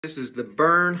This is the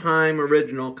Bernheim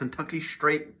Original Kentucky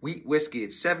Straight Wheat Whiskey.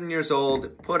 It's 7 years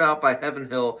old, put out by Heaven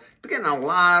Hill. Been getting a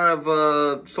lot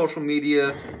of social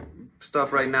media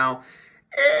stuff right now.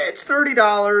 It's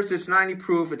 $30, it's 90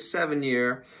 proof, it's 7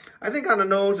 year. I think on the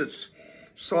nose it's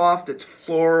soft, it's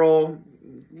floral,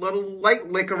 little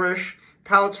light licorice,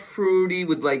 palate's fruity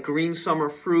with like green summer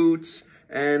fruits.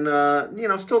 And, you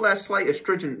know, still that slight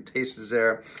astringent taste is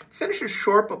there. Finish is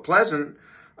short but pleasant.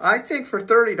 I think for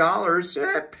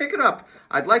 $30, pick it up.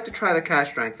 I'd like to try the cask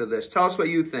strength of this. Tell us what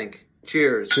you think.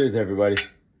 Cheers. Cheers, everybody.